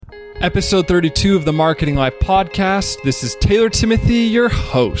Episode 32 of the Marketing Life podcast. This is Taylor Timothy, your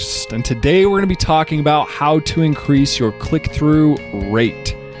host, and today we're going to be talking about how to increase your click-through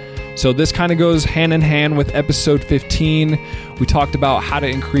rate. So this kind of goes hand in hand with episode 15. We talked about how to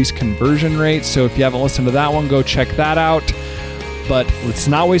increase conversion rates. So if you haven't listened to that one, go check that out. But let's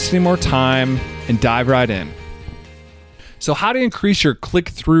not waste any more time and dive right in. So how to increase your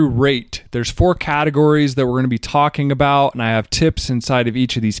click-through rate. There's 4 categories that we're going to be talking about, and I have tips inside of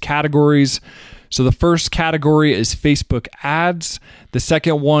each of these categories. So the first category is Facebook ads. The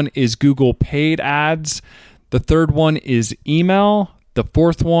second one is Google paid ads. The third one is email. The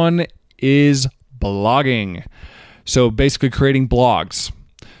fourth one is blogging. So basically creating blogs.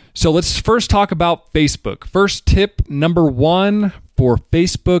 So let's first talk about Facebook. First tip number 1 for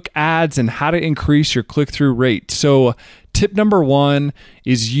Facebook ads and how to increase your click-through rate. So tip number 1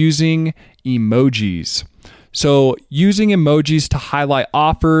 is using emojis. So using emojis to highlight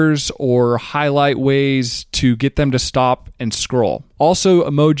offers or highlight ways to get them to stop and scroll. Also,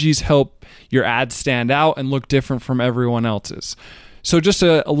 emojis help your ads stand out and look different from everyone else's. So just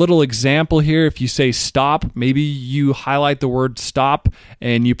a little example here, if you say stop, maybe you highlight the word stop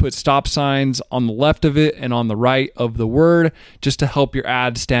and you put stop signs on the left of it and on the right of the word just to help your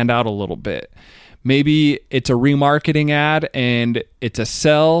ad stand out a little bit. Maybe it's a remarketing ad and it's a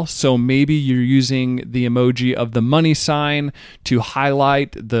sell, so maybe you're using the emoji of the money sign to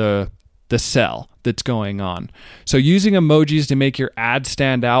highlight the sell that's going on. So using emojis to make your ad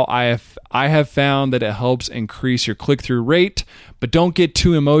stand out, I have found that it helps increase your click-through rate, but don't get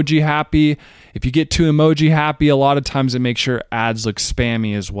too emoji happy. If you get too emoji happy, a lot of times it makes your ads look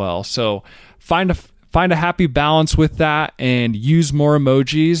spammy as well. So find a happy balance with that and use more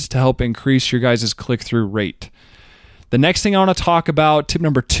emojis to help increase your guys' click-through rate. The next thing I want to talk about, tip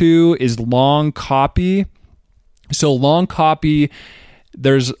number 2, is long copy. So long copy,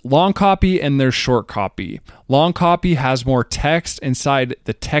 there's long copy and there's short copy. Long copy has more text inside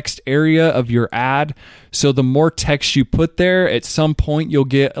the text area of your ad. So the more text you put there, at some point you'll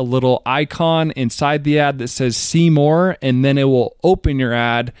get a little icon inside the ad that says see more, and then it will open your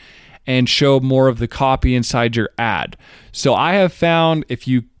ad and show more of the copy inside your ad. So I have found if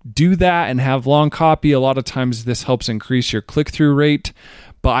you do that and have long copy, a lot of times this helps increase your click-through rate.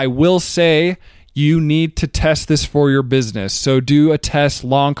 But I will say you need to test this for your business. So do a test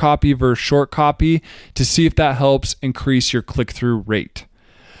long copy versus short copy to see if that helps increase your click-through rate.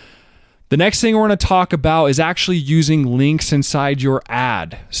 The next thing we're going to talk about is actually using links inside your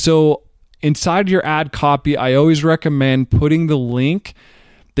ad. So inside your ad copy, I always recommend putting the link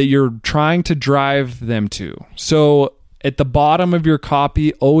that you're trying to drive them to. So at the bottom of your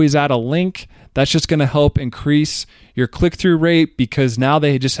copy, always add a link. That's just going to help increase your click-through rate because now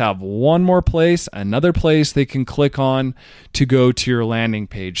they just have one more place, another place they can click on to go to your landing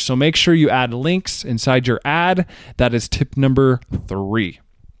page. So make sure you add links inside your ad. That is tip number 3.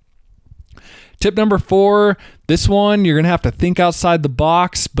 Tip number 4, this one, you're going to have to think outside the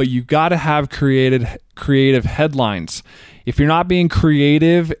box, but you got to have creative headlines. If you're not being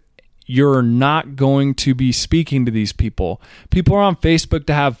creative, you're not going to be speaking to these people. People are on Facebook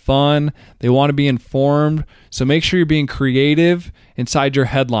to have fun. They want to be informed. So make sure you're being creative inside your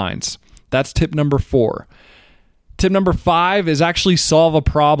headlines. That's tip number 4. Tip number 5 is actually solve a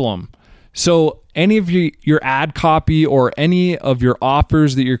problem. So any of your ad copy or any of your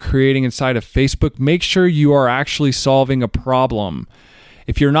offers that you're creating inside of Facebook, make sure you are actually solving a problem.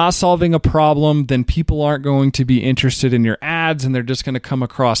 If you're not solving a problem, then people aren't going to be interested in your ads and they're just going to come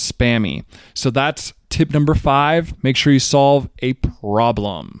across spammy. So that's tip number 5. Make sure you solve a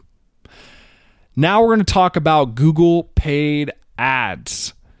problem. Now we're going to talk about Google paid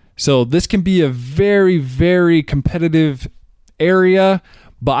ads. So this can be a very, very competitive area,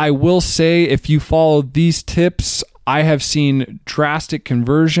 but I will say if you follow these tips, I have seen drastic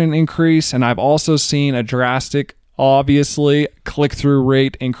conversion increase, and I've also seen a drastic, obviously, click-through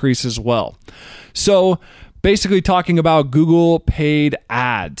rate increase as well. So basically talking about Google paid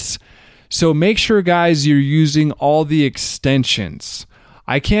ads. So make sure, guys, you're using all the extensions.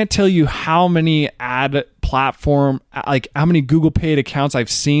 I can't tell you how many ad platform, like how many Google paid accounts I've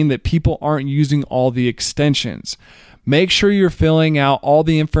seen that people aren't using all the extensions. Make sure you're filling out all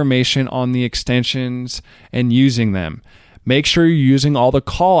the information on the extensions and using them. Make sure you're using all the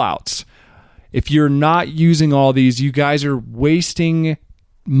call outs. If you're not using all these, you guys are wasting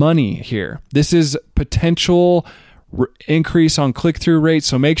money here. This is potential increase on click-through rate.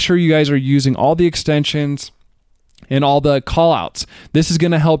 So make sure you guys are using all the extensions and all the call outs. This is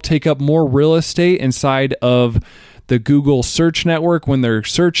going to help take up more real estate inside of the Google search network when they're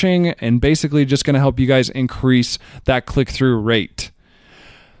searching, and basically just going to help you guys increase that click-through rate.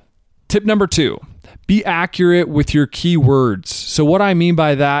 Tip number 2, be accurate with your keywords. So what I mean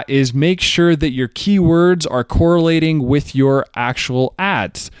by that is make sure that your keywords are correlating with your actual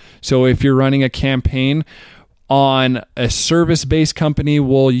ads. So if you're running a campaign on a service-based company,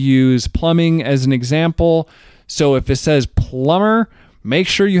 we'll use plumbing as an example. So if it says plumber, make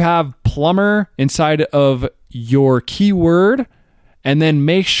sure you have plumber inside of your keyword, and then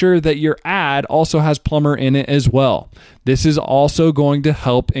make sure that your ad also has plumber in it as well. This is also going to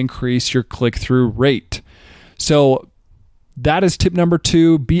help increase your click-through rate. So that is tip number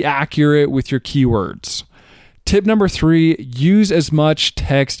 2, be accurate with your keywords. Tip number 3, use as much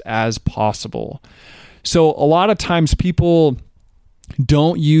text as possible. So a lot of times people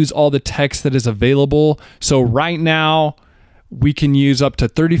don't use all the text that is available. So right now, we can use up to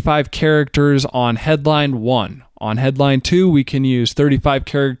 35 characters on headline 1. On headline 2, we can use 35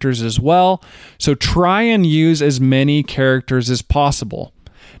 characters as well. So try and use as many characters as possible.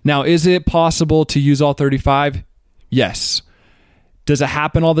 Now, is it possible to use all 35? Yes. Does it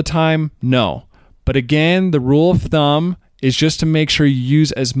happen all the time? No. But again, the rule of thumb is just to make sure you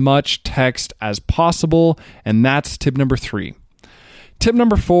use as much text as possible, and that's tip number 3. Tip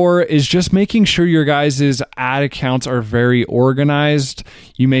number 4 is just making sure your guys' ad accounts are very organized.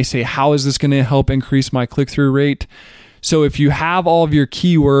 You may say, how is this going to help increase my click-through rate? So if you have all of your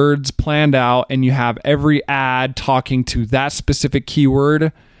keywords planned out and you have every ad talking to that specific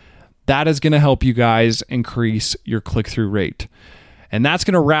keyword, that is going to help you guys increase your click-through rate. And that's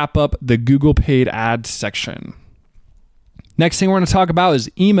going to wrap up the Google Paid Ads section. Next thing we're going to talk about is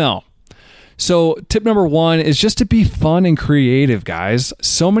email. So tip number 1 is just to be fun and creative, guys.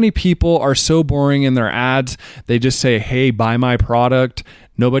 So many people are so boring in their ads. They just say, hey, buy my product.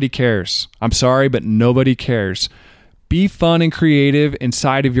 Nobody cares. I'm sorry, but nobody cares. Be fun and creative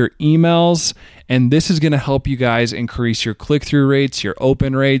inside of your emails, and this is going to help you guys increase your click-through rates, your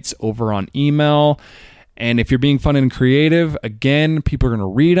open rates over on email. And if you're being fun and creative, again, people are going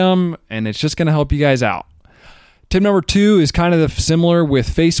to read them, and it's just going to help you guys out. Tip number 2 is kind of similar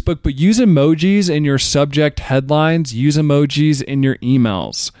with Facebook, but use emojis in your subject headlines. Use emojis in your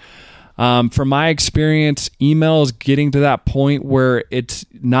emails. From my experience, email is getting to that point where it's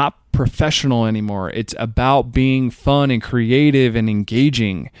not professional anymore. It's about being fun and creative and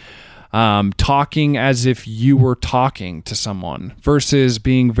engaging. Talking as if you were talking to someone versus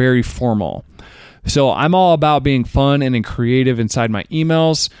being very formal. So I'm all about being fun and creative inside my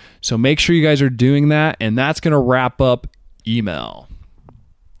emails. So make sure you guys are doing that. And that's going to wrap up email.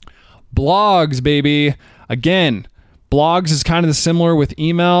 Blogs, baby. Again, blogs is kind of similar with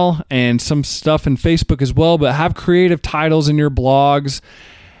email and some stuff in Facebook as well, but have creative titles in your blogs.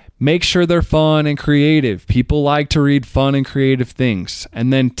 Make sure they're fun and creative. People like to read fun and creative things.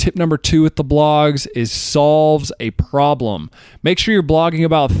 And then tip number 2 with the blogs is solves a problem. Make sure you're blogging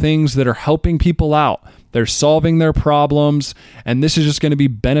about things that are helping people out. They're solving their problems, and this is just going to be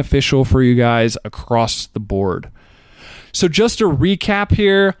beneficial for you guys across the board. So just to recap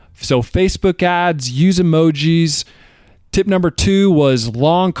here, so Facebook ads, use emojis. Tip number 2 was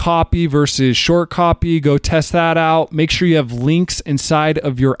long copy versus short copy. Go test that out. Make sure you have links inside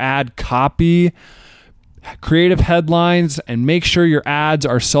of your ad copy, creative headlines, and make sure your ads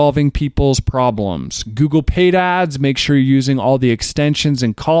are solving people's problems. Google Paid Ads, make sure you're using all the extensions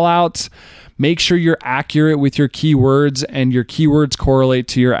and callouts. Make sure you're accurate with your keywords and your keywords correlate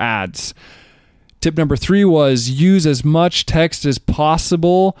to your ads. Tip number 3 was use as much text as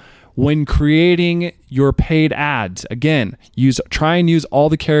possible when creating your paid ads. Again, try and use all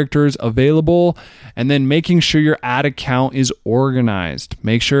the characters available, and then making sure your ad account is organized.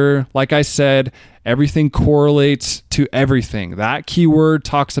 Make sure, like I said, everything correlates to everything. That keyword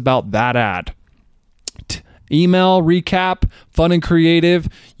talks about that ad. Email recap, fun and creative.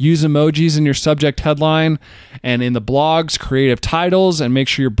 Use emojis in your subject headline, and in the blogs, creative titles, and make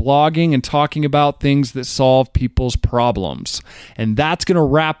sure you're blogging and talking about things that solve people's problems. And that's going to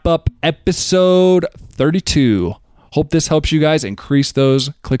wrap up episode 32. Hope this helps you guys increase those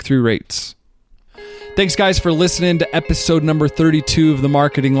click-through rates. Thanks, guys, for listening to episode number 32 of the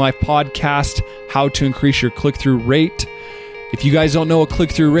Marketing Life Podcast, How to Increase Your Click-Through Rate. If you guys don't know what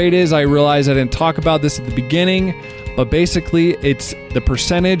click-through rate is, I realize I didn't talk about this at the beginning, but basically it's the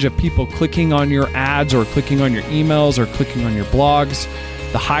percentage of people clicking on your ads or clicking on your emails or clicking on your blogs.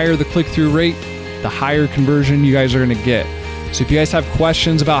 The higher the click-through rate, the higher conversion you guys are going to get. So if you guys have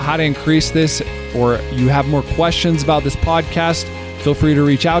questions about how to increase this, or you have more questions about this podcast, feel free to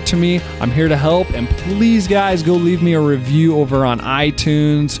reach out to me. I'm here to help. And please, guys, go leave me a review over on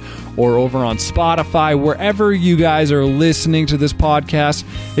iTunes or over on Spotify, wherever you guys are listening to this podcast.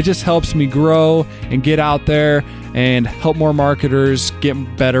 It just helps me grow and get out there and help more marketers get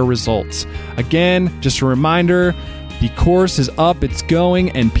better results. Again, just a reminder, the course is up, it's going,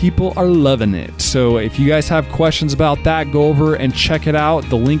 and people are loving it. So if you guys have questions about that, go over and check it out.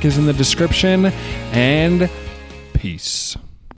 The link is in the description, and peace.